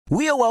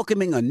We are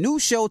welcoming a new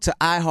show to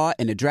iHeart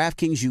and the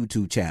DraftKings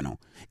YouTube channel.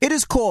 It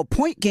is called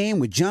Point Game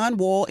with John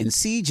Wall and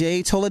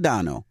CJ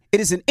Toledano. It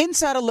is an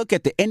insider look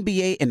at the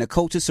NBA and the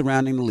coaches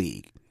surrounding the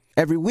league.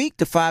 Every week,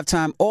 the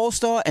 5-time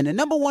All-Star and the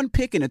number one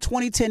pick in the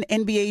 2010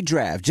 NBA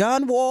Draft,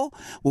 John Wall,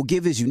 will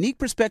give his unique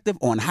perspective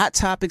on hot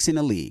topics in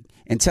the league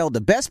and tell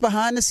the best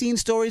behind-the-scenes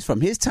stories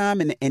from his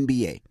time in the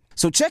NBA.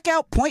 So check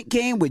out Point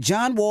Game with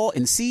John Wall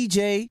and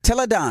CJ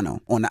Toledano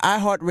on the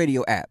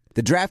iHeartRadio app,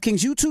 the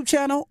DraftKings YouTube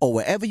channel, or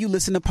wherever you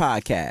listen to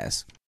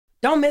podcasts.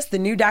 Don't miss the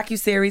new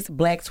docuseries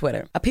Black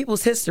Twitter, A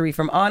People's History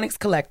from Onyx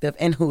Collective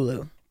and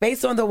Hulu.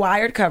 Based on the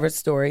Wired cover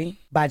story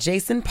by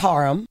Jason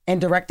Parham and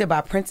directed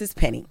by Princess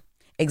Penny.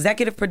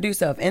 Executive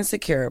producer of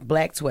Insecure,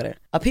 Black Twitter.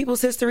 A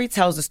People's History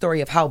tells the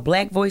story of how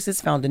Black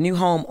voices found a new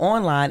home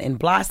online and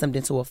blossomed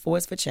into a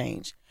force for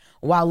change,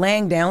 while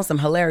laying down some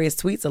hilarious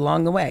tweets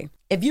along the way.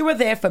 If you were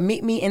there for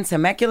Meet Me in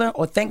Temecula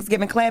or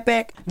Thanksgiving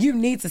Clapback, you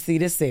need to see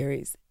this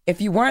series. If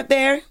you weren't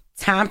there,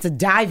 time to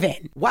dive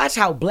in. Watch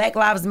how Black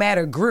Lives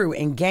Matter grew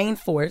and gained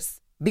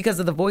force because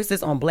of the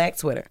voices on Black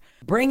Twitter,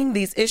 bringing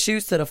these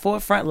issues to the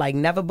forefront like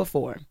never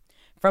before.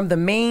 From the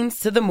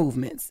memes to the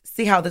movements,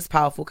 see how this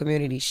powerful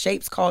community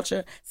shapes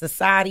culture,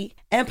 society,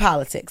 and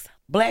politics.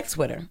 Black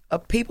Twitter, A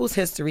People's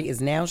History, is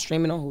now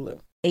streaming on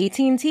Hulu.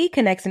 AT&T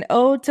connects an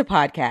ode to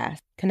podcast.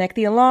 Connect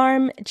the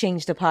alarm,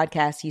 change the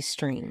podcast you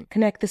stream.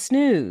 Connect the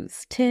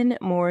snooze, 10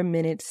 more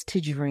minutes to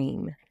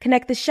dream.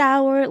 Connect the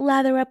shower,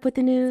 lather up with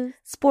the news,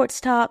 sports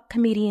talk,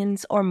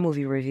 comedians, or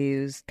movie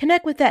reviews.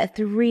 Connect with that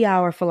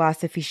 3-hour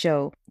philosophy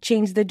show.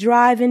 Change the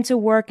drive into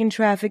work and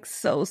traffic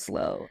so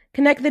slow.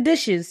 Connect the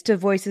dishes to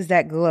voices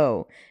that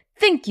glow.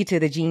 Thank you to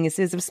the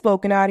geniuses of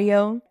spoken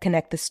audio.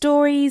 Connect the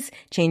stories,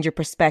 change your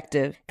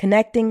perspective.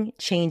 Connecting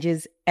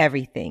changes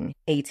everything.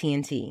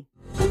 AT&T.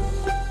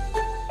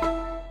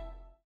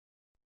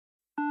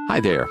 Hi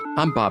there,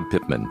 I'm Bob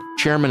Pittman,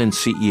 Chairman and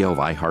CEO of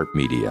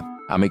iHeartMedia.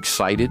 I'm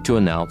excited to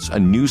announce a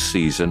new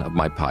season of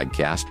my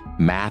podcast,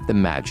 Math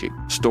and Magic,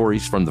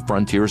 Stories from the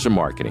Frontiers of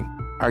Marketing.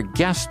 Our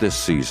guests this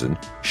season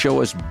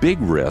show us big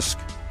risk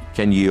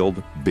can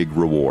yield big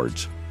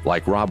rewards,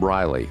 like Rob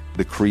Riley,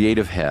 the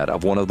creative head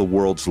of one of the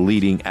world's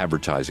leading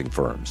advertising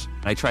firms.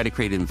 I try to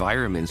create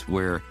environments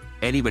where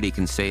anybody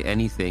can say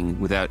anything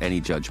without any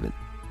judgment.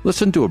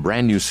 Listen to a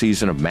brand new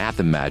season of Math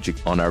and Magic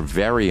on our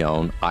very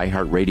own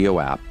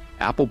iHeartRadio app,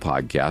 Apple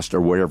Podcast, or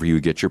wherever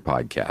you get your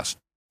podcast.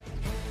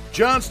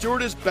 Jon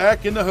Stewart is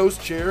back in the host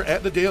chair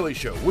at The Daily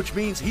Show, which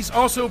means he's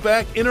also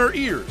back in our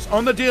ears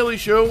on The Daily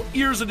Show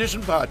Ears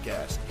Edition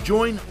podcast.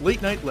 Join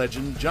late-night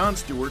legend Jon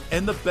Stewart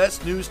and the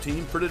best news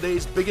team for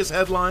today's biggest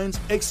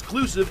headlines,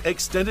 exclusive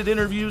extended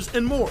interviews,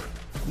 and more.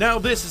 Now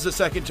this is a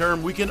second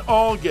term we can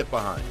all get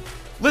behind.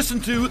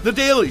 Listen to The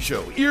Daily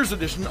Show Ears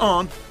Edition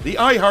on the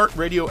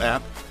iHeartRadio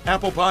app,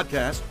 Apple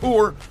Podcasts,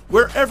 or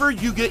wherever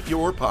you get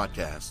your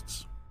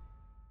podcasts.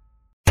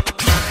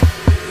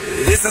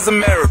 This is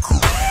America.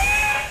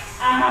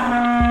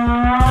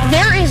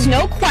 There is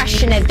no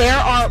question that there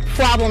are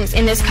problems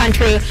in this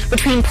country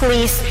between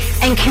police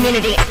and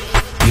community.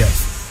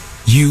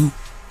 Yes, you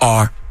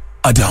are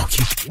a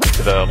donkey.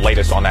 The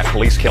latest on that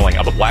police killing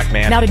of a black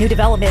man. Now to new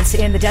developments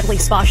in the deadly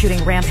spa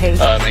shooting rampage.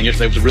 And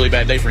yesterday was a really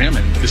bad day for him,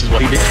 and this is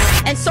what he did.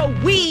 And so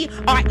we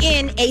are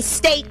in a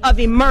state of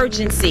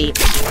emergency.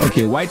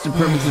 Okay, white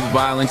supremacist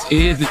violence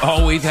is and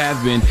always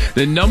has been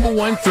the number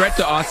one threat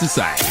to our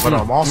society. But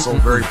I'm also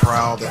very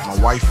proud that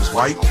my wife is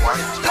white.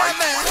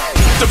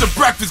 The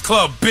Breakfast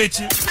Club,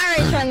 bitches. All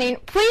right,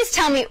 Charlene, please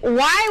tell me,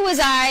 why was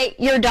I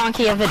your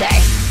donkey of the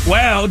day?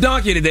 Well,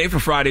 donkey today for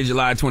Friday,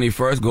 July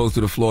 21st goes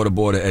to the Florida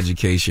Board of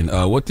Education.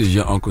 What does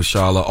your Uncle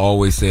Charlotte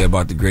always say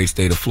about the great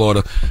state of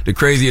Florida? The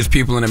craziest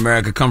people in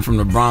America come from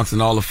the Bronx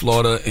and all of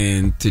Florida,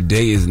 and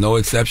today is no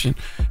exception.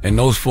 And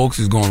those folks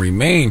is going to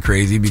remain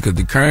crazy because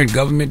the current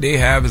government they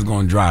have is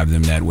going to drive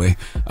them that way.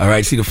 All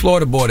right, see, the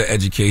Florida Board of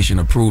Education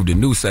approved a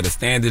new set of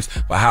standards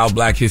for how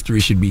black history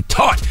should be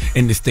taught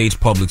in the state's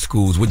public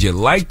schools. Would you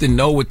like to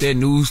know what their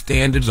new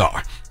standards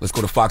are? Let's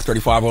go to Fox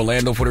 35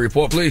 Orlando for the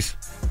report, please.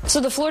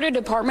 So the Florida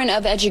Department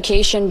of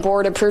Education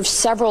Board approved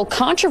several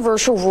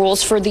controversial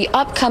rules for the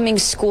upcoming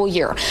school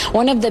year.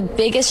 One of the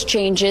biggest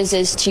changes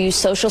is to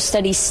social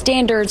studies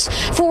standards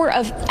for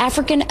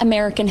African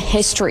American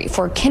history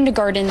for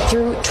kindergarten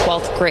through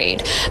 12th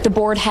grade. The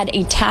board had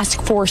a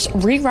task force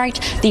rewrite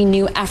the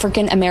new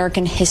African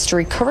American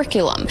history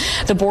curriculum.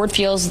 The board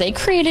feels they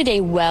created a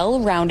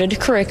well-rounded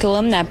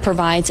curriculum that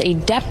provides a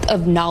depth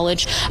of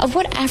knowledge of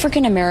what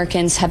African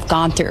Americans have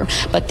gone through.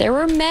 But there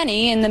were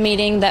many in the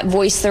meeting that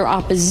voiced their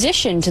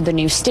opposition to the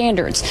new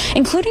standards,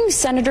 including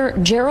Senator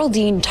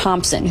Geraldine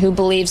Thompson, who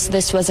believes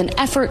this was an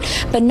effort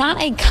but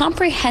not a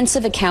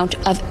comprehensive account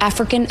of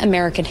African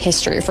American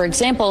history. For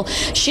example,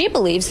 she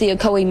believes the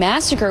Ocoee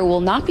Massacre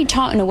will not be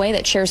taught in a way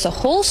that shares the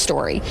whole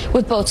story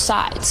with both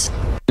sides.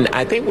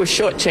 I think we're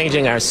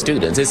shortchanging our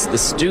students. It's the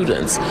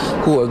students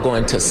who are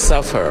going to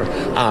suffer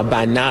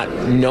by not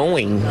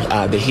knowing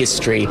the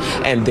history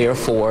and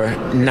therefore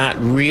not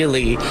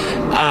really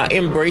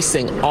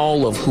embracing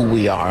all of who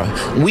we are.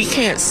 We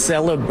can't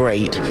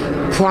celebrate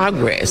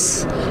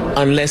progress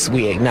unless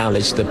we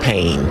acknowledge the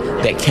pain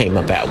that came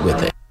about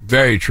with it.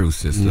 Very true,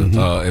 sister.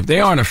 If they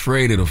aren't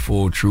afraid of the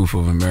full truth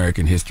of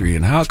American history,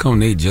 then how come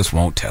they just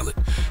won't tell it?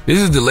 This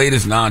is the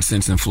latest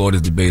nonsense in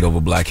Florida's debate over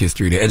black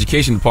history. The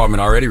Education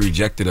Department already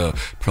rejected a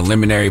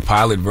preliminary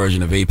pilot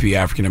version of AP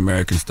African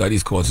American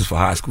Studies courses for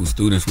high school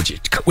students,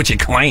 which it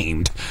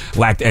claimed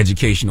lacked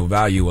educational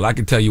value. Well, I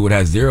can tell you it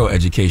has zero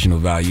educational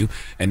value,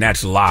 and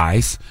that's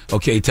lies.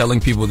 Okay, telling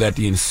people that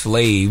the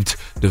enslaved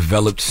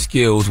developed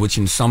skills, which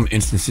in some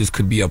instances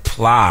could be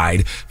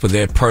applied for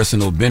their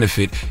personal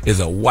benefit,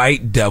 is a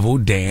white devil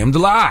damned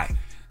lie.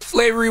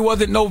 Slavery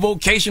wasn't no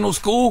vocational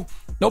school.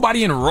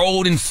 Nobody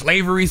enrolled in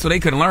slavery so they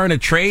could learn a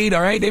trade,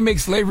 all right? They make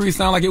slavery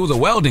sound like it was a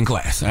welding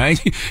class, all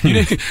right? You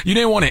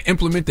didn't want to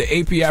implement the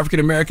AP African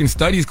American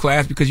Studies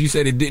class because you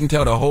said it didn't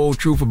tell the whole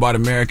truth about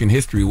American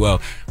history. Well,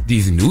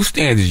 these new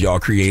standards y'all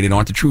created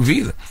aren't the truth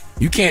either.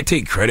 You can't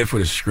take credit for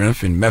the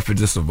strength and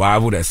methods of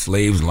survival that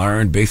slaves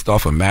learned based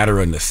off a matter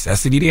of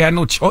necessity. They had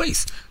no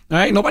choice, all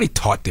right? Nobody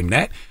taught them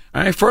that.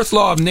 All right, first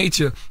law of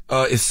nature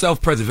is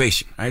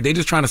self-preservation. All right, they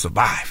just trying to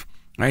survive.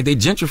 All right, they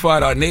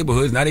gentrified our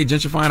neighborhoods. Now they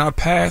gentrifying our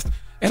past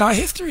and our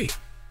history.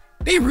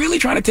 They really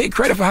trying to take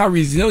credit for how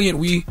resilient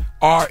we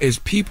are as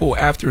people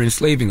after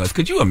enslaving us.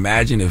 Could you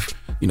imagine if,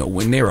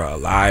 when they were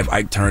alive,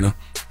 Ike Turner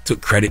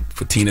took credit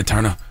for Tina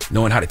Turner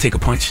knowing how to take a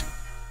punch?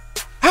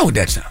 How would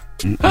that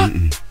sound? Huh?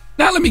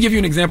 Now let me give you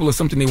an example of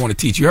something they want to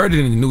teach. You heard it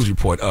in the news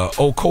report.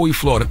 Ocoee,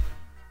 Florida.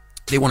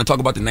 They want to talk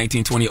about the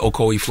 1920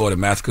 Ocoee, Florida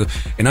massacre.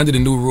 And under the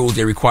new rules,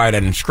 they require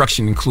that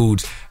instruction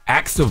includes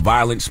acts of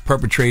violence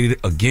perpetrated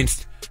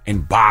against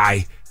and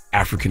by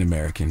African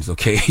Americans.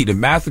 Okay, the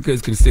massacre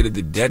is considered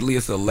the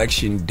deadliest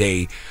election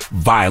day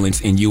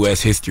violence in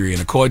U.S. history.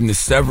 And according to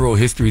several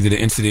histories of the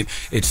incident,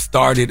 it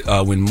started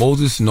when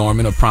Moses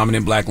Norman, a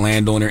prominent black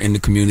landowner in the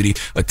community,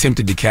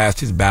 attempted to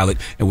cast his ballot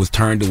and was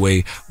turned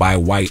away by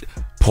white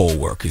poll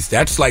workers.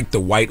 That's like the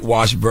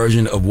whitewashed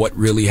version of what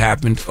really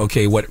happened.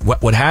 Okay,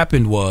 what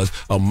happened was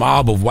a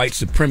mob of white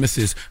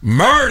supremacists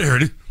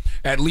murdered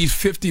at least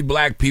 50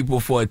 black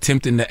people for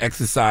attempting to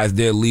exercise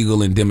their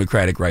legal and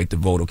democratic right to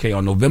vote. Okay,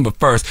 on November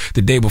 1st,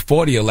 the day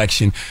before the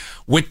election,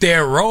 with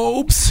their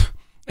robes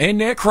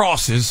and their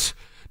crosses,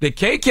 the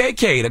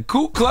KKK, the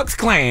Ku Klux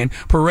Klan,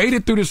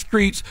 paraded through the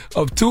streets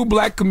of two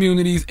black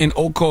communities in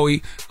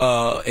Ocoee,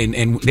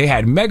 and they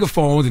had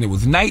megaphones, and it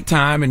was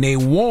nighttime, and they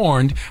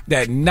warned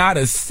that not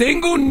a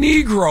single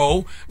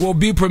Negro will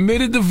be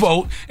permitted to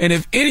vote, and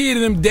if any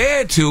of them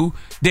dared to,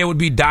 there would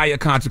be dire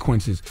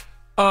consequences.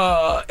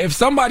 If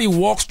somebody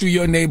walks through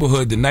your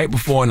neighborhood the night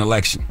before an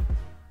election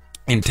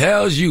and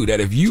tells you that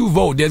if you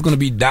vote, there's going to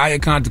be dire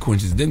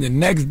consequences, then the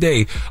next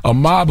day, a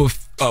mob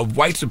of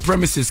white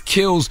supremacists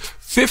kills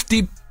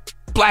 50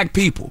 black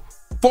people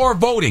for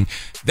voting.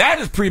 That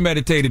is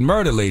premeditated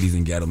murder, ladies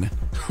and gentlemen.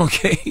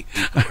 Okay?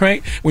 All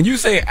right? When you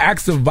say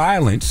acts of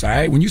violence, all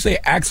right? When you say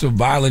acts of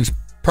violence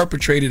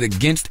perpetrated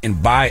against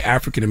and by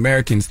African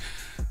Americans,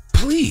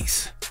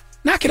 please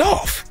knock it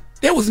off.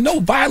 There was no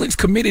violence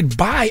committed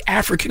by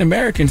African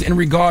Americans in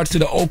regards to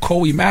the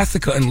Ocoee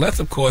massacre, unless,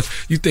 of course,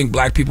 you think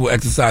black people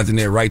exercising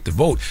their right to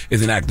vote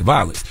is an act of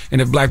violence. And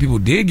if black people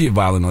did get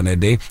violent on that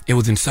day, it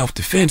was in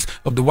self-defense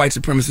of the white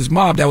supremacist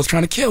mob that was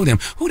trying to kill them.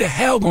 Who the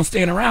hell gonna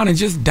stand around and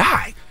just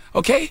die?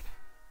 Okay?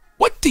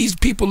 What these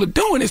people are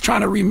doing is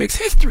trying to remix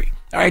history.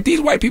 All right, these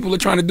white people are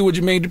trying to do what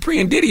Jermaine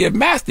Dupri and Diddy have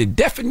mastered.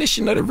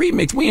 Definition of the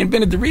remix. We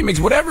invented the remix.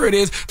 Whatever it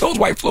is, those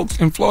white folks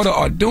in Florida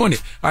are doing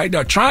it. All right,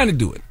 they're trying to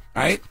do it.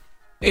 All right?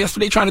 That's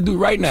what they're trying to do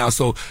right now.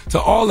 So to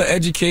all the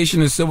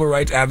education and civil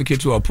rights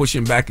advocates who are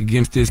pushing back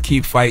against this,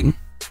 keep fighting.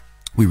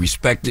 We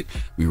respect it.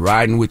 We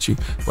riding with you.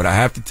 But I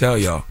have to tell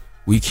y'all,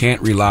 we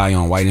can't rely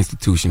on white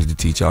institutions to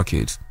teach our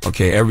kids.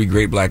 Okay, every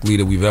great black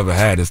leader we've ever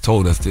had has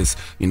told us this,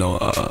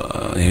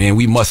 and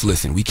we must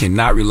listen. We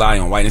cannot rely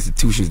on white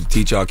institutions to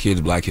teach our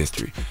kids black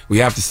history. We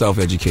have to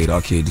self-educate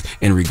our kids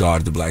in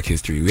regards to black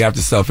history. We have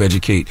to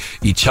self-educate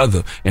each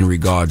other in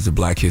regards to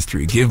black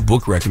history. Give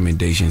book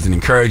recommendations and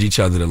encourage each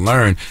other to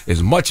learn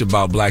as much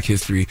about black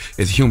history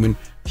as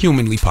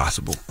humanly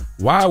possible.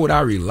 Why would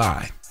I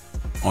rely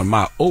on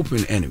my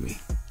open enemy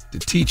to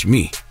teach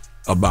me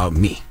about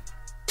me?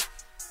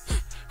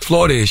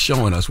 Florida is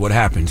showing us what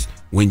happens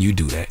when you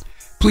do that.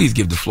 Please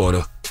give the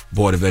Florida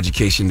Board of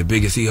Education the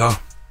biggest hee-haw.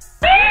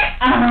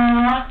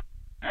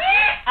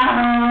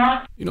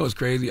 You know what's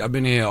crazy? I've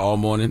been here all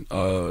morning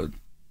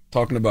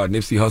talking about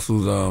Nipsey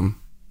Hussle's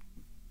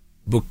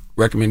book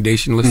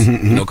recommendation list.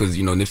 Because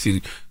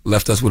Nipsey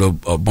left us with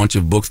a bunch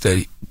of books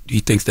that he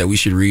thinks that we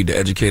should read to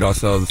educate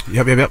ourselves.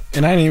 Yep.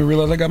 And I didn't even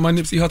realize I got my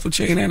Nipsey Hussle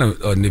chain and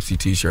a Nipsey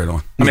t-shirt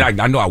on. I mean,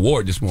 I know I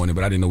wore it this morning,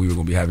 but I didn't know we were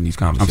going to be having these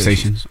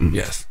conversations.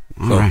 Yes.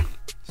 All right.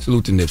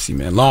 Salute to Nipsey,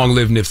 man. Long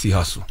live Nipsey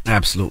Hussle.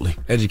 Absolutely.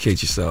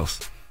 Educate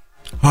yourselves.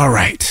 All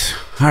right.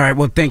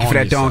 Well, thank you for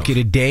that donkey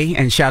today.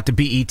 And shout to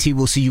BET.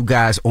 We'll see you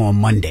guys on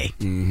Monday.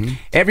 Mm-hmm.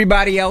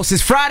 Everybody else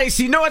is Friday,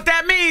 so you know what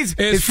that means?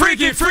 It's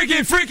Freaky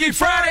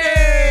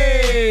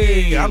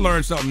Friday! I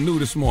learned something new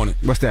this morning.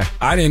 What's that?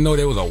 I didn't know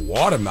there was a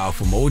watermouth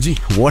emoji.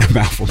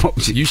 Watermouth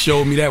emoji. You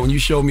showed me that when you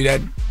showed me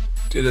that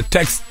the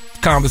text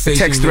conversation.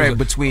 Text thread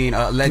between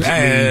allegedly.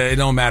 It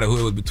don't matter who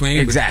it was between.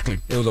 Exactly.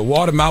 It was a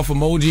watermouth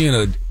emoji and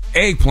an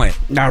eggplant.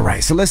 All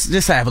right, so let's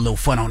just have a little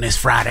fun on this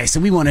Friday.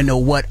 So we want to know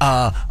what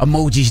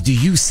emojis do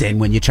you send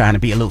when you're trying to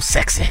be a little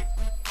sexy?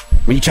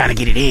 When you're trying to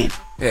get it in?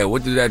 Yeah,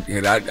 what did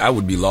that... I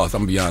would be lost.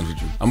 I'm going to be honest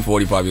with you. I'm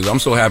 45 years old. I'm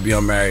so happy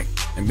I'm married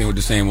and been with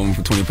the same woman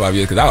for 25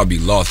 years because I would be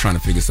lost trying to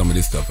figure some of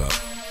this stuff out.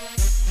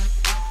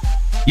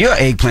 You're an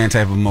eggplant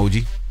type of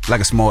emoji. Like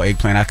a small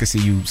eggplant. I could see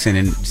you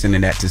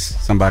sending that to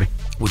somebody.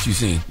 What you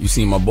seen? You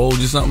seen my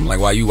bulge or something?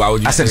 Like, why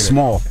would you I said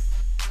that?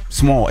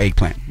 small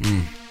eggplant.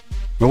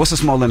 Well, what's a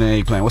smaller than an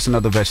eggplant? What's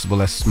another vegetable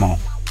that's small?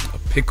 A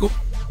pickle?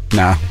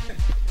 Nah.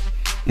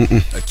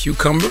 A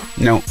cucumber?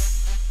 No.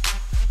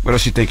 What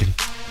else you thinking?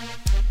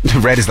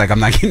 Red is like, I'm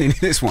not getting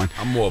into this one.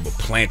 I'm more of a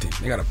plantain.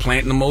 They got a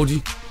plantain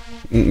emoji?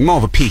 More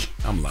of a pea.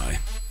 I'm lying.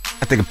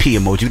 I think a pea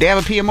emoji. Do they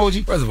have a pea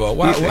emoji? First of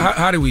all,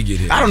 how did we get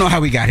here? I don't know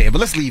how we got here, but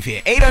let's leave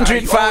here.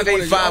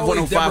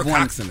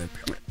 800-585-1051.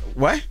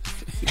 What?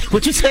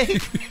 What you say?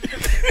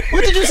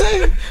 What did you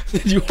say?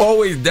 You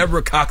always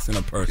Deborah Cox in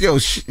a person. Yo,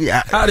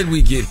 how did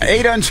we get here?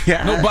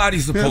 800.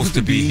 Nobody's supposed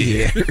to be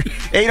here.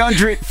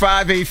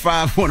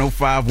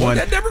 800-585-1051. Was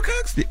that Deborah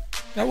Cox?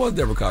 That was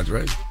Deborah Cox,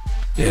 right?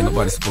 Yeah,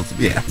 nobody's supposed to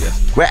be here.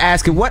 Yes. We're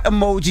asking, what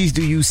emojis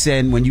do you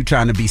send when you're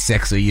trying to be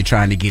sexy or you're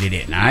trying to get it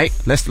in? All right,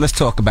 let's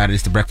talk about it.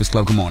 It's the Breakfast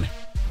Club. Good morning.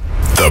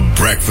 The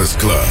Breakfast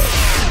Club.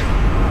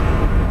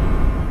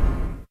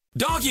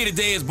 Donkey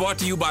Today is brought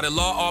to you by the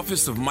law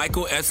office of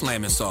Michael S.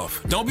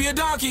 Lamonsoff. Don't be a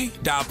donkey.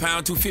 Dial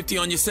pound 250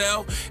 on your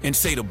cell and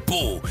say the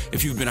bull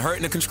if you've been hurt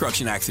in a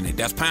construction accident.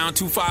 That's pound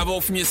 250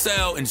 from your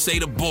cell and say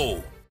the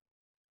bull.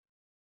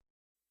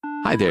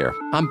 Hi there,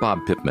 I'm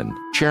Bob Pittman,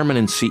 Chairman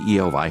and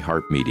CEO of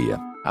iHeartMedia.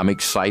 I'm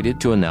excited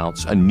to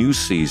announce a new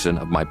season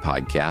of my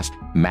podcast,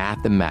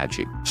 Math and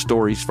Magic,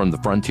 Stories from the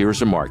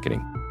Frontiers of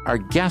Marketing. Our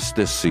guests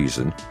this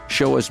season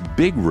show us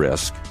big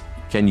risk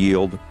can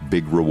yield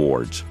big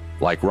rewards.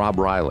 Like Rob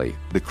Riley,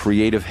 the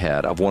creative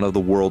head of one of the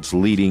world's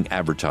leading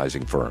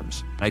advertising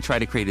firms. I try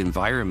to create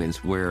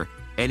environments where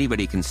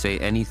anybody can say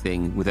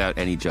anything without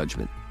any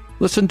judgment.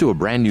 Listen to a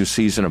brand new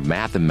season of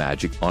Math and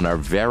Magic on our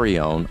very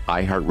own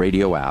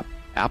iHeartRadio app,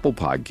 Apple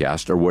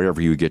Podcast, or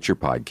wherever you get your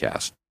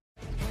podcast.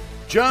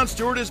 Jon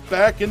Stewart is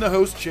back in the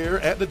host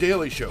chair at The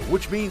Daily Show,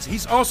 which means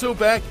he's also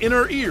back in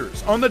our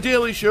ears on The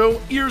Daily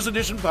Show Ears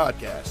Edition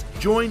podcast.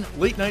 Join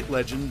late-night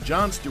legend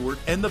Jon Stewart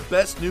and the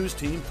best news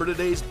team for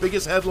today's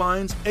biggest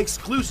headlines,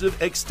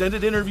 exclusive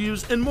extended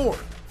interviews, and more.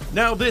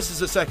 Now this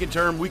is a second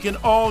term we can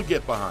all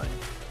get behind.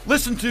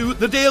 Listen to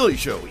The Daily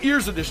Show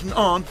Ears Edition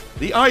on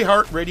the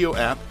iHeartRadio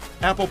app,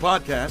 Apple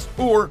Podcasts,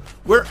 or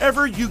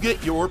wherever you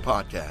get your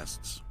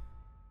podcasts.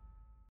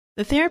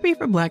 The Therapy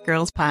for Black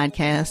Girls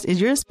podcast is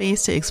your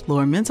space to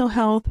explore mental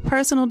health,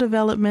 personal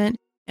development,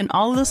 and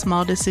all of the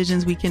small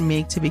decisions we can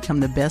make to become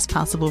the best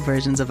possible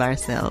versions of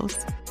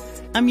ourselves.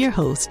 I'm your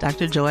host,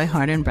 Dr. Joy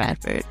Harden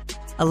Bradford,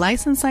 a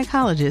licensed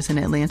psychologist in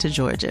Atlanta,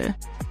 Georgia,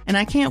 and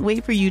I can't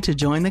wait for you to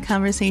join the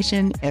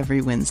conversation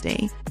every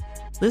Wednesday.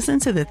 Listen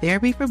to the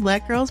Therapy for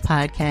Black Girls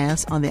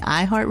podcast on the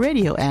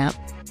iHeartRadio app,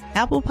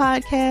 Apple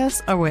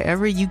Podcasts, or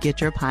wherever you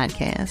get your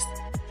podcasts.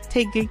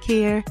 Take good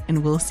care,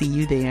 and we'll see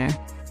you there.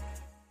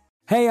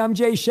 Hey, I'm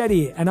Jay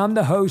Shetty, and I'm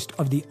the host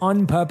of the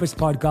On Purpose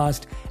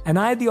podcast, and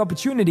I had the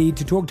opportunity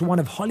to talk to one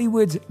of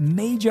Hollywood's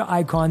major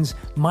icons,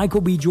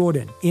 Michael B.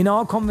 Jordan. In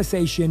our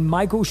conversation,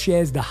 Michael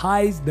shares the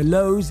highs, the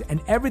lows,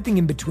 and everything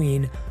in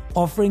between,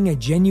 offering a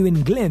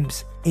genuine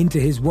glimpse into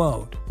his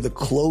world. The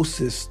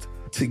closest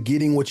to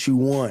getting what you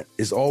want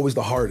is always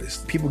the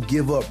hardest. People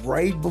give up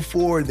right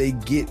before they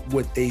get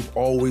what they've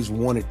always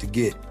wanted to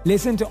get.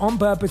 Listen to On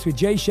Purpose with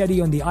Jay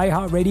Shetty on the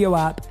iHeartRadio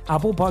app,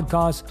 Apple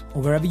Podcasts,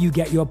 or wherever you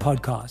get your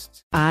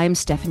podcasts. I'm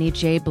Stephanie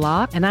J.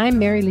 Block. And I'm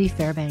Mary Lee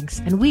Fairbanks.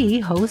 And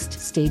we host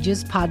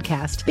Stages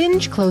Podcast.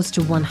 Binge close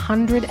to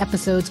 100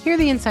 episodes. Hear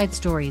the inside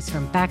stories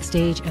from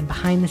backstage and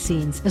behind the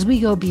scenes as we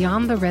go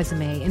beyond the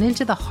resume and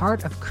into the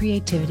heart of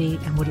creativity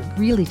and what it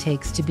really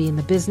takes to be in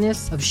the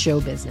business of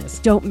show business.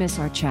 Don't miss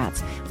our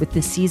chats with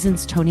this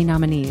season's Tony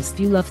nominees. If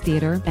you love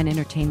theater and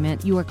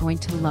entertainment, you are going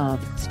to love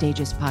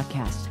Stages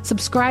Podcast.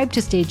 Subscribe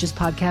to Stages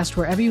Podcast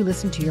wherever you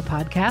listen to your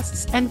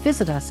podcasts and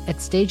visit us at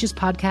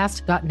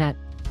stagespodcast.net.